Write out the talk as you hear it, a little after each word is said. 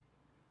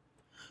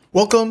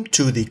Welcome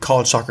to the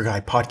College Soccer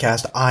Guy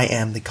podcast. I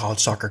am the College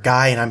Soccer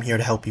Guy, and I'm here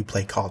to help you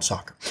play college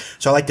soccer.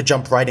 So I like to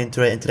jump right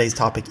into it, and today's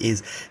topic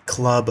is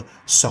club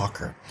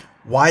soccer.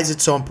 Why is it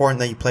so important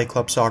that you play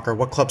club soccer?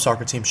 What club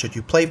soccer team should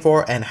you play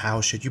for, and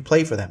how should you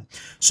play for them?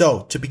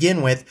 So to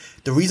begin with,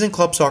 the reason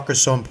club soccer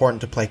is so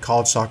important to play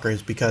college soccer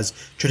is because,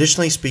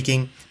 traditionally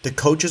speaking, the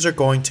coaches are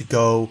going to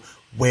go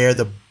where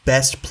the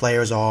best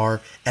players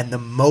are and the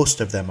most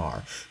of them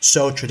are.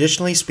 So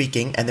traditionally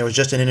speaking, and there was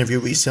just an interview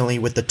recently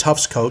with the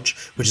Tufts coach,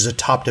 which is a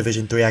top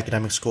Division III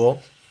academic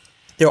school,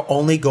 they're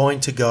only going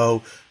to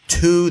go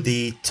to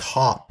the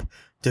top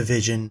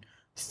Division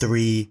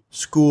III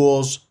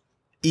schools,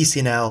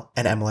 ECNL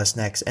and MLS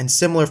Next, and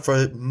similar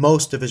for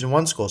most Division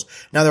I schools.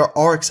 Now there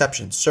are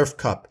exceptions, Surf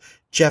Cup,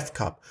 Jeff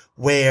Cup,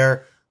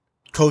 where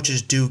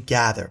coaches do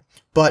gather,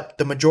 but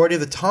the majority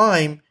of the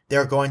time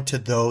they're going to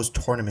those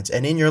tournaments.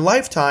 And in your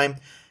lifetime,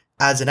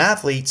 as an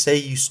athlete, say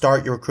you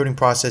start your recruiting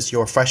process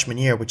your freshman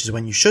year, which is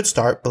when you should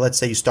start, but let's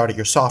say you start at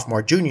your sophomore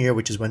or junior year,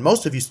 which is when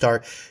most of you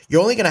start,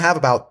 you're only going to have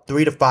about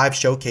 3 to 5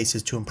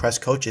 showcases to impress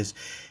coaches.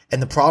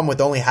 And the problem with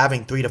only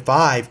having 3 to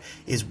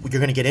 5 is you're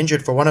going to get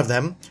injured for one of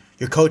them.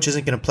 Your coach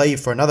isn't going to play you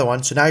for another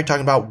one. So now you're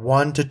talking about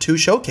 1 to 2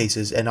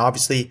 showcases. And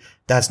obviously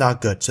that's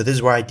not good. So this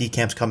is where ID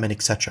camps come in,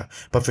 etc.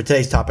 But for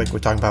today's topic, we're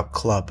talking about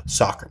club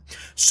soccer.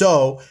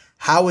 So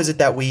how is it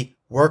that we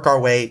work our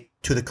way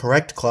to the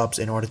correct clubs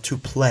in order to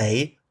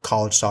play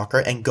college soccer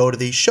and go to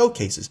these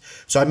showcases?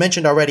 So I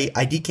mentioned already,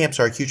 ID camps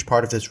are a huge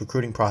part of this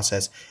recruiting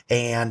process,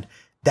 and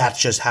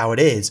that's just how it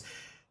is.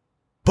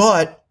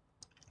 But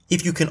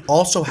if you can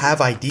also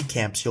have ID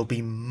camps, you'll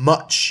be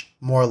much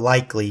more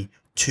likely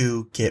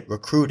to get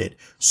recruited.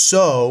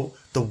 So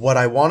what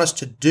I want us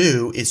to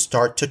do is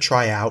start to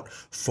try out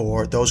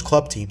for those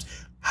club teams.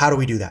 How do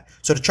we do that?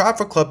 So to try out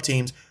for club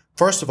teams,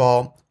 first of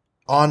all,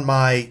 on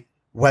my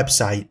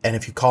website, and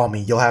if you call me,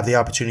 you'll have the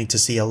opportunity to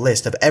see a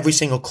list of every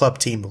single club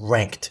team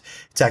ranked.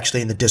 It's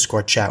actually in the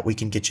Discord chat. We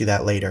can get you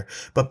that later.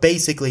 But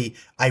basically,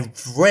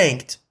 I've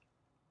ranked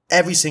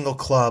every single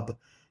club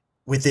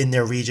within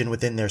their region,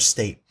 within their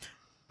state.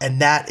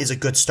 And that is a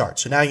good start.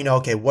 So now you know,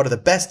 okay, what are the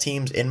best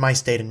teams in my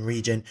state and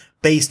region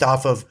based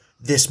off of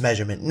this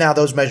measurement? Now,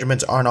 those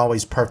measurements aren't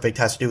always perfect.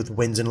 It has to do with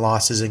wins and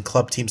losses, and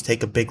club teams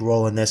take a big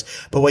role in this.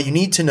 But what you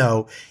need to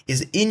know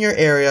is in your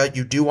area,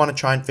 you do want to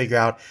try and figure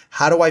out,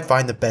 how do I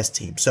find the best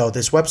team? So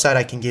this website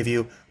I can give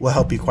you will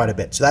help you quite a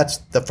bit. So that's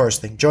the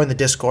first thing. Join the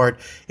Discord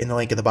in the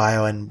link in the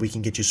bio, and we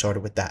can get you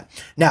sorted with that.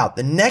 Now,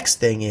 the next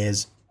thing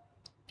is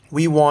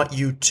we want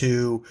you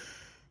to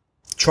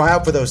try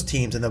out for those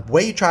teams, and the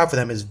way you try out for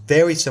them is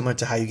very similar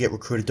to how you get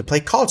recruited to play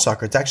college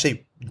soccer. It's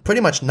actually pretty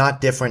much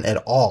not different at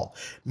all.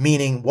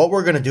 Meaning what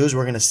we're going to do is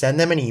we're going to send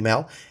them an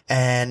email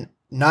and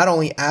not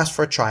only ask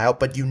for a tryout,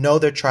 but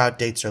their tryout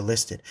dates are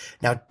listed.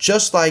 Now,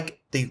 just like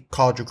the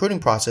college recruiting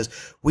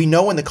process, we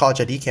know when the college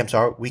ID camps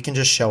are, we can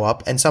just show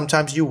up, and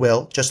sometimes you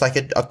will, just like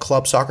a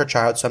club soccer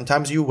tryout,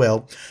 sometimes you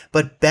will,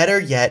 but better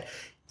yet,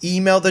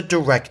 email the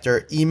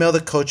director, email the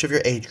coach of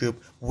your age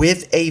group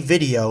with a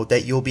video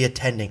that you'll be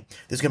attending.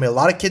 There's going to be a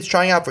lot of kids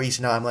trying out for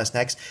ECNL MLS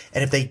Next,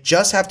 and if they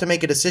just have to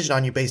make a decision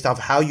on you based off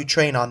how you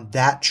train on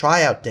that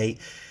tryout date,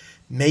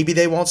 maybe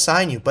they won't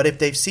sign you. But if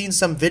they've seen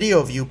some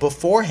video of you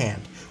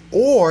beforehand,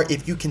 or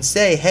if you can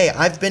say, hey,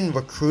 I've been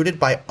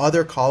recruited by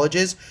other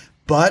colleges,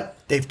 but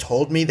they've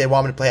told me they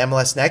want me to play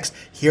MLS Next,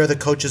 here are the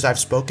coaches I've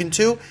spoken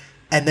to,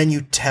 and then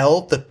you tell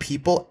the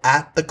people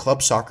at the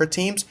club soccer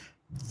teams,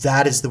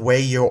 that is the way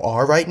you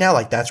are right now,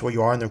 like that's where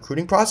you are in the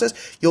recruiting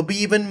process, you'll be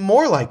even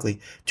more likely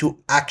to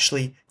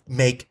actually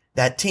make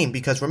that team.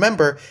 Because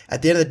remember,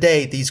 at the end of the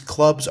day, these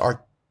clubs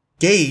are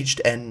gauged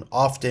and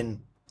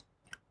often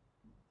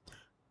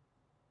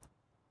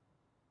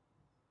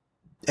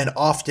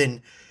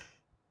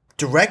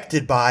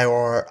directed by,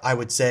 or I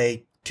would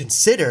say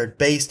considered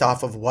based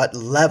off of what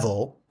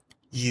level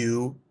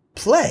you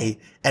play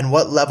and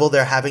what level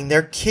they're having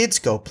their kids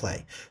go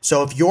play.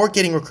 So if you're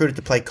getting recruited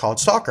to play college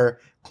soccer,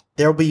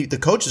 the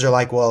coaches are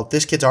like, well, if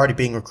this kid's already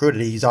being recruited,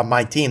 he's on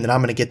my team, then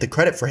I'm going to get the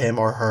credit for him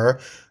or her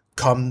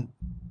come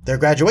their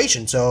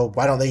graduation. So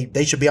why don't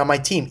they should be on my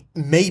team?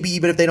 Maybe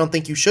even if they don't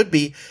think you should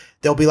be,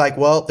 they'll be like,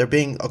 well, they're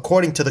being,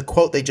 according to the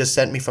quote they just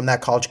sent me from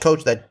that college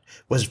coach that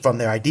was from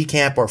their ID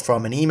camp or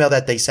from an email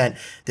that they sent,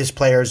 this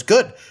player is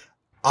good.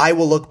 I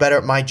will look better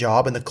at my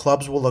job, and the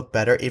clubs will look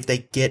better if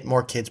they get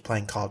more kids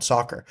playing college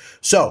soccer.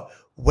 So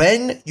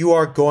when you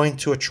are going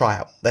to a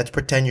tryout, let's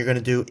pretend you're going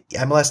to do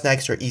MLS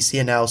Next or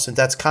ECNL, since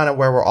that's kind of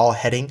where we're all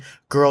heading.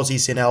 Girls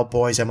ECNL,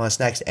 boys MLS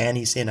Next and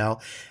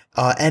ECNL.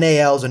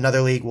 NAL is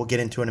another league we'll get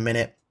into in a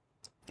minute.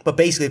 But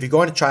basically, if you're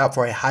going to try out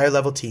for a higher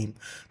level team,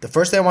 the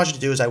first thing I want you to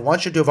do is I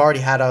want you to have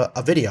already had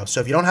a video.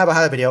 So if you don't have a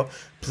highlight video,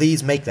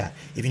 please make that.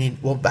 If you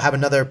need, we'll have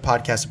another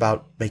podcast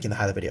about making the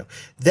highlight video.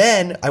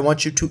 Then I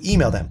want you to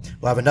email them.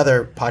 We'll have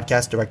another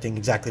podcast directing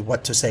exactly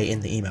what to say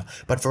in the email.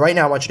 But for right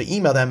now, I want you to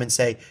email them and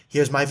say,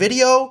 here's my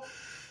video.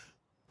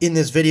 in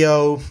this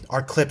video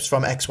are clips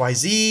from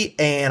XYZ,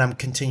 and I'm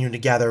continuing to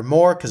gather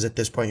more because at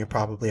this point you're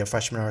probably a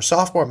freshman or a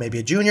sophomore, maybe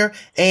a junior,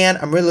 and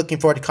I'm really looking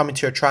forward to coming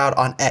to your tryout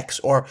on X,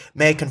 or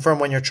may I confirm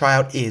when your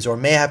tryout is, or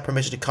may I have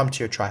permission to come to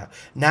your tryout.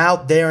 Now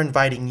they're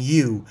inviting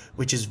you,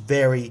 which is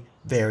very,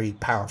 very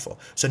powerful.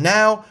 So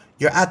now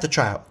you're at the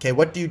tryout. Okay,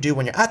 what do you do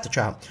when you're at the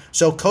tryout?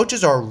 So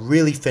coaches are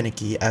really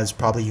finicky, as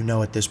probably you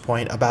know at this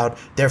point, about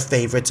their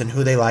favorites and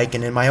who they like.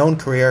 And in my own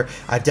career,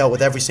 I've dealt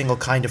with every single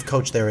kind of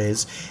coach there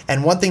is.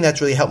 And one thing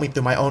that's really helped me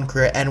through my own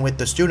career and with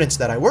the students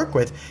that I work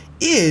with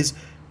is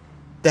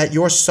that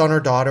your son or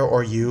daughter,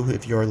 or you,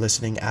 if you're a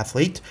listening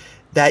athlete,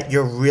 that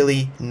you're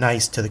really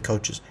nice to the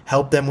coaches.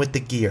 Help them with the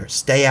gear.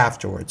 Stay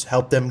afterwards.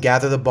 Help them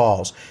gather the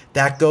balls.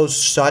 That goes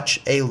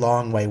such a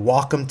long way.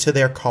 Walk them to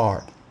their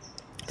car.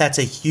 That's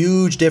a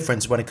huge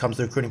difference when it comes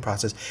to the recruiting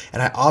process.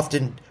 And I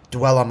often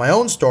dwell on my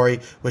own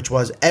story, which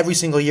was every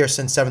single year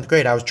since 7th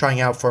grade, I was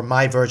trying out for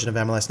my version of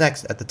MLS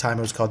Next. At the time,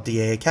 it was called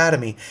DA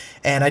Academy.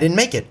 And I didn't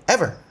make it,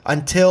 ever,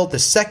 until the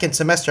second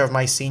semester of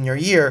my senior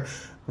year,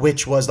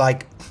 which was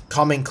like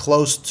coming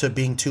close to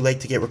being too late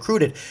to get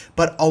recruited.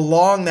 But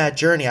along that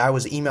journey, I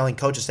was emailing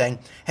coaches saying,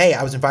 hey,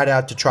 I was invited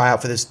out to try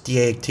out for this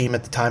DA team.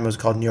 At the time, it was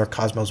called New York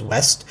Cosmos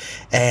West,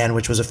 and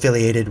which was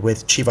affiliated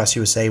with Chivas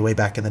USA way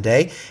back in the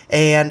day.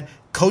 And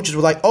coaches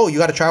were like, oh, you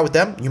got to try out with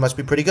them? You must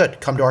be pretty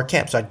good. Come to our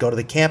camp. So I'd go to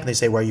the camp and they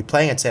say, where are you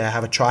playing? I'd say, I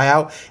have a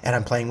tryout and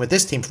I'm playing with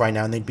this team for right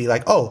now. And they'd be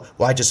like, oh,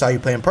 well, I just saw you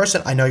play in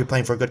person. I know you're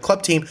playing for a good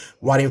club team.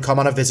 Why don't you come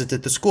on a visit to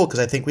the school?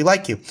 Because I think we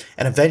like you.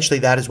 And eventually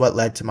that is what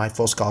led to my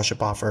full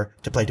scholarship offer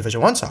to play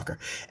Division I soccer.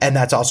 And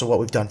that's also what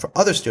we've done for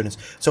other students.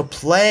 So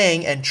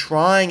playing and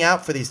trying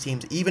out for these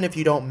teams, even if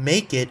you don't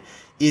make it,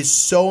 is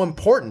so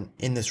important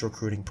in this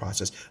recruiting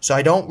process. So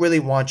I don't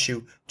really want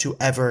you to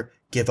ever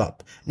give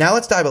up. Now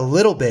let's dive a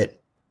little bit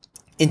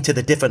into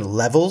the different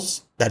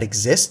levels that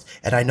exist.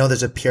 And I know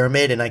there's a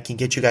pyramid, and I can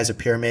get you guys a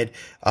pyramid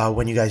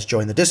when you guys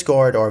join the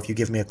Discord, or if you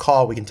give me a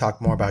call, we can talk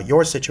more about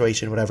your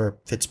situation, whatever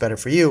fits better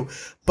for you.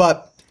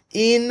 But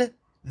in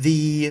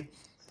the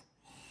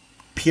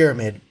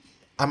pyramid,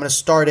 I'm going to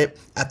start it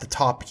at the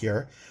top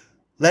here.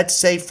 Let's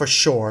say for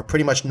sure,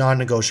 pretty much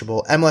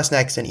non-negotiable, MLS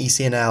Next and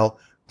ECNL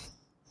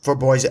for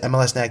boys,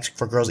 MLS Next,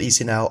 for girls,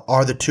 ECNL,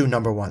 are the two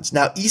number ones.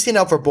 Now,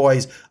 ECNL for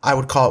boys, I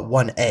would call it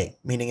 1A,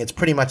 meaning it's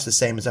pretty much the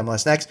same as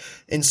MLS Next.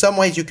 In some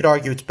ways, you could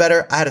argue it's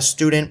better. I had a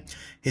student,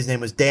 his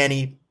name was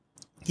Danny.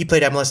 He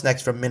played MLS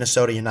Next for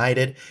Minnesota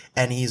United,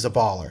 and he's a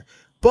baller.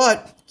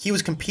 But he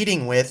was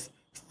competing with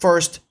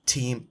first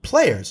team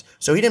players.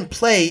 So he didn't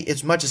play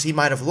as much as he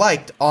might have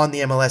liked on the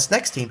MLS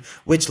Next team,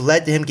 which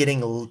led to him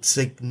getting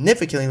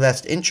significantly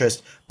less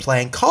interest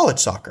playing college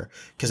soccer,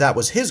 because that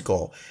was his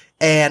goal.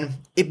 And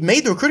it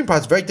made the recruiting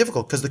process very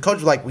difficult because the coach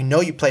was like, we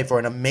know you play for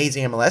an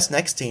amazing MLS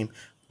Next team,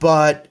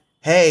 but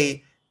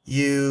hey,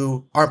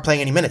 you aren't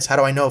playing any minutes. How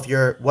do I know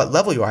what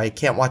level you are? I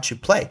can't watch you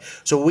play.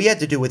 So what we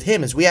had to do with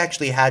him is we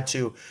actually had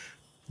to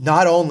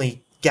not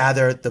only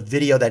gather the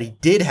video that he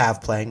did have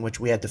playing, which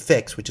we had to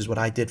fix, which is what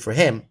I did for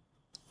him.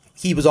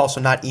 He was also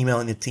not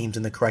emailing the teams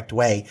in the correct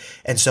way.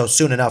 And so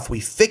soon enough,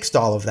 we fixed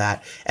all of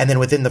that. And then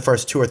within the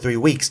first 2 or 3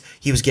 weeks,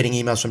 he was getting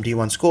emails from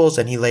D1 schools,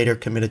 and he later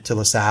committed to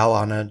LaSalle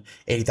on an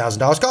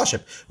 $80,000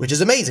 scholarship, which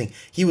is amazing.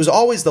 He was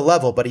always the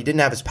level, but he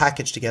didn't have his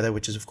package together,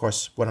 which is, of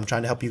course, what I'm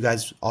trying to help you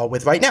guys all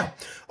with right now.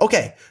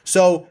 Okay,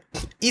 so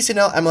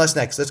ECNL, MLS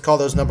Next. Let's call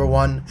those number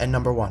 1 and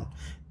number 1.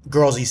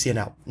 Girls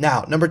ECNL.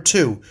 Now, number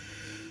 2.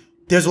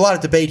 There's a lot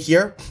of debate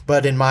here,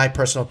 but in my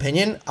personal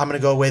opinion, I'm going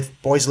to go with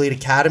Boys Elite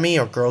Academy,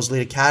 or Girls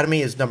Elite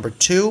Academy, is number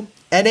 2.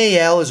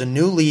 NAL is a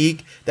new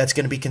league that's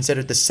going to be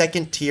considered the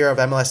second tier of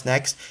MLS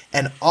Next,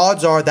 and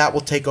odds are that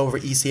will take over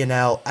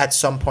ECNL at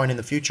some point in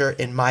the future,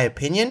 in my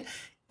opinion,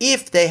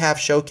 if they have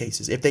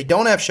showcases. If they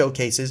don't have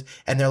showcases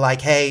and they're like,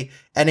 hey,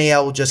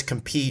 NAL will just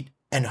compete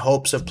in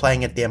hopes of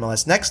playing at the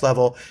MLS Next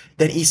level,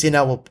 then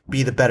ECNL will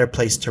be the better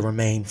place to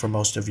remain for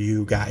most of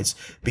you guys,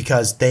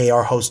 because they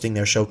are hosting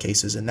their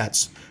showcases, and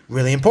that's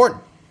really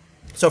important.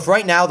 So for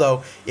right now,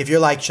 though, if you're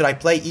like, should I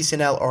play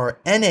ECNL or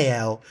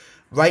NAL?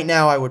 Right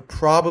now, I would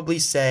probably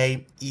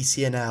say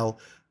ECNL,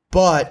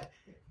 but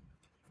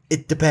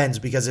it depends,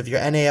 because if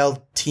your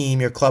NAL team,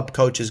 your club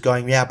coach is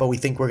going, yeah, but we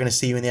think we're going to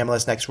see you in the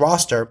MLS Next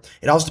roster,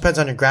 it also depends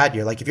on your grad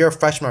year. Like if you're a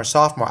freshman or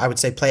sophomore, I would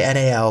say play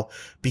NAL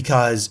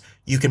because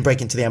you can break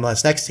into the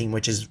MLS Next team,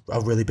 which is a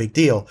really big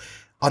deal.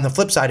 On the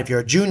flip side, if you're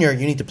a junior,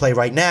 you need to play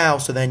right now,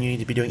 so then you need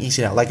to be doing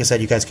ECNL. Like I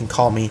said, you guys can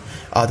call me,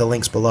 the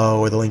links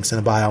below or the links in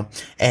the bio,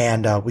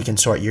 and we can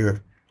sort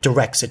your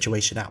direct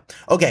situation out.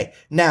 Okay,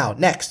 now,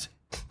 next.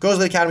 Girls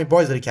Elite Academy,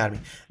 Boys Elite Academy.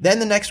 Then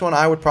the next one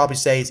I would probably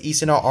say is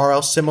ECNL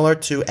RL, similar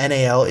to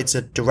NAL. It's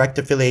a direct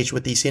affiliation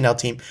with the ECNL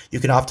team. You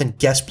can often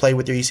guest play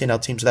with your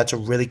ECNL team, so that's a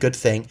really good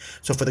thing.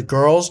 So for the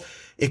girls,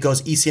 it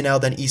goes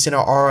ECNL, then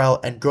ECNL RL,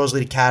 and Girls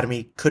Elite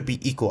Academy could be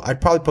equal. I'd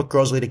probably put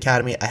Girls Elite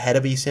Academy ahead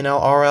of ECNL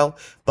RL,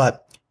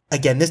 but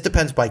again, this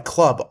depends by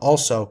club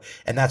also,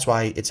 and that's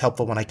why it's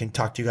helpful when I can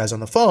talk to you guys on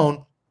the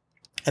phone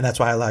and that's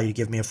why I allow you to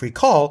give me a free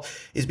call,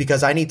 is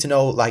because I need to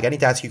know, I need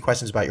to ask you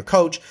questions about your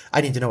coach.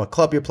 I need to know what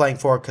club you're playing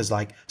for, because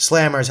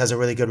Slammers has a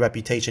really good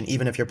reputation,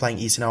 even if you're playing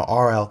ECNL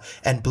RL,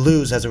 and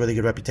Blues has a really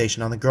good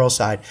reputation on the girls'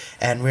 side,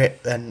 and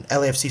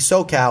LAFC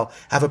SoCal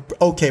have a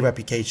okay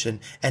reputation,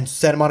 and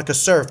Santa Monica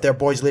Surf, their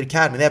boys' league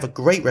academy, they have a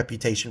great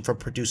reputation for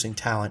producing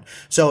talent.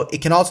 So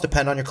it can also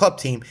depend on your club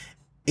team.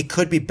 It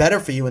could be better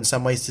for you in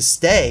some ways to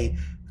stay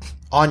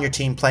on your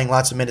team playing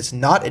lots of minutes,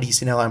 not at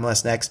ECNL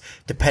MLS Next,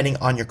 depending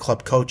on your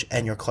club coach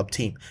and your club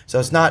team. So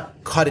it's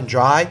not cut and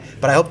dry,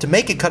 but I hope to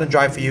make it cut and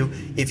dry for you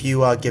if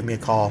you give me a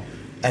call,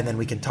 and then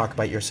we can talk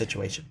about your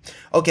situation.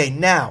 Okay,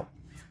 now,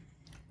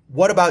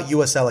 what about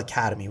USL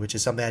Academy, which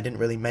is something I didn't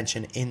really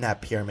mention in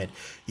that pyramid?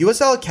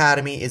 USL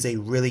Academy is a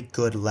really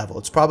good level.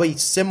 It's probably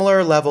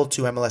similar level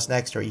to MLS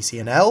Next or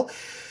ECNL,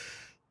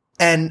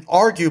 and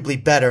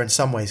arguably better in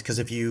some ways, because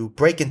if you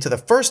break into the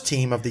first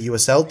team of the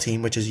USL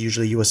team, which is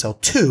usually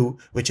USL 2,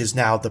 which is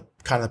now the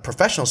kind of the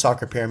professional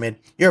soccer pyramid,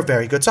 you're a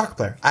very good soccer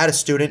player. I had a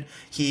student,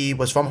 he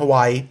was from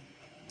Hawaii,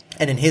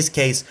 and in his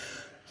case,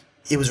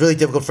 it was really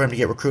difficult for him to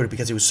get recruited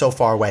because he was so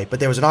far away. But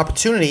there was an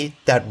opportunity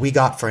that we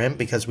got for him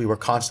because we were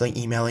constantly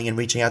emailing and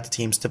reaching out to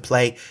teams to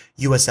play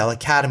USL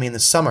Academy in the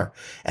summer.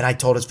 And I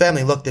told his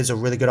family, look, there's a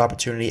really good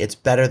opportunity. It's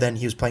better than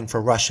he was playing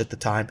for Rush at the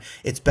time.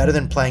 It's better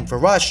than playing for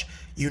Rush.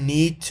 You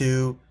need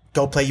to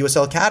go play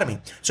USL Academy.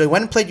 So he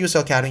went and played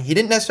USL Academy. He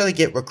didn't necessarily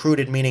get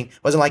recruited, meaning it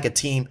wasn't like a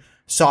team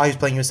saw he was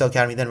playing USL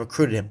Academy, then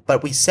recruited him.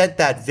 But we sent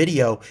that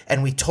video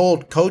and we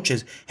told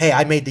coaches, hey,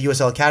 I made the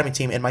USL Academy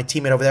team and my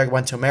teammate over there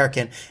went to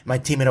American. My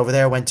teammate over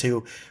there went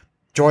to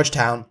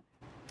Georgetown.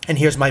 And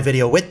here's my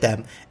video with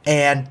them.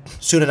 And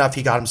soon enough,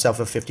 he got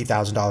himself a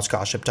 $50,000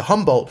 scholarship to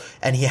Humboldt.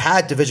 And he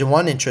had Division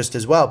I interest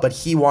as well, but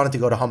he wanted to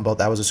go to Humboldt.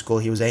 That was a school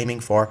he was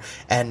aiming for.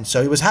 And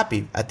so he was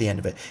happy at the end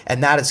of it.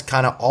 And that is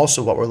kind of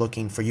also what we're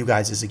looking for you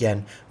guys is,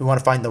 again, we want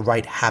to find the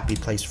right happy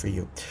place for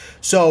you.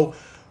 So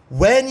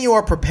when you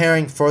are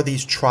preparing for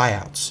these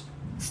tryouts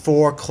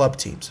for club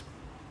teams,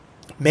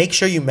 make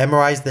sure you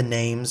memorize the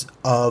names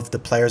of the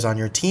players on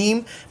your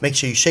team. Make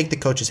sure you shake the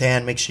coach's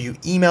hand. Make sure you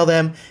email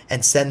them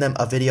and send them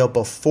a video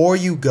before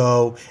you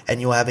go,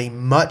 and you'll have a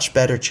much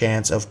better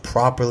chance of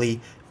properly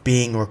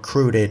being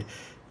recruited,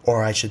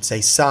 or I should say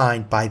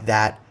signed, by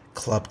that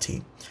club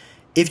team.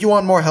 If you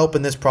want more help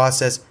in this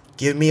process,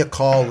 give me a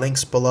call.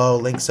 Links below,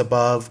 links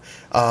above.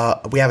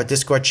 We have a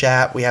Discord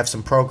chat. We have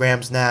some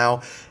programs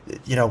now.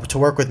 To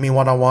work with me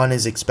one-on-one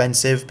is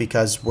expensive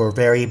because we're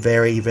very,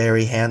 very,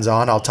 very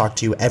hands-on. I'll talk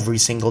to you every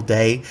single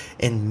day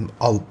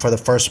for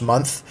the first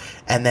month.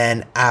 And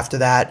then after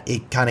that,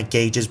 it kind of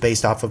gauges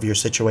based off of your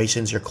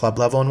situations, your club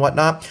level and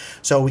whatnot.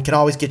 So we can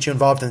always get you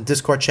involved in the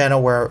Discord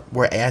channel where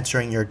we're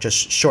answering your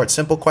just short,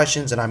 simple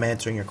questions and I'm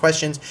answering your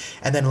questions.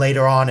 And then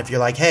later on, if you're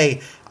like,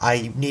 hey,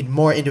 I need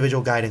more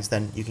individual guidance,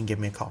 then you can give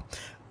me a call.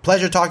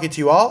 Pleasure talking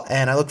to you all,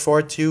 and I look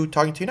forward to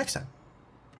talking to you next time.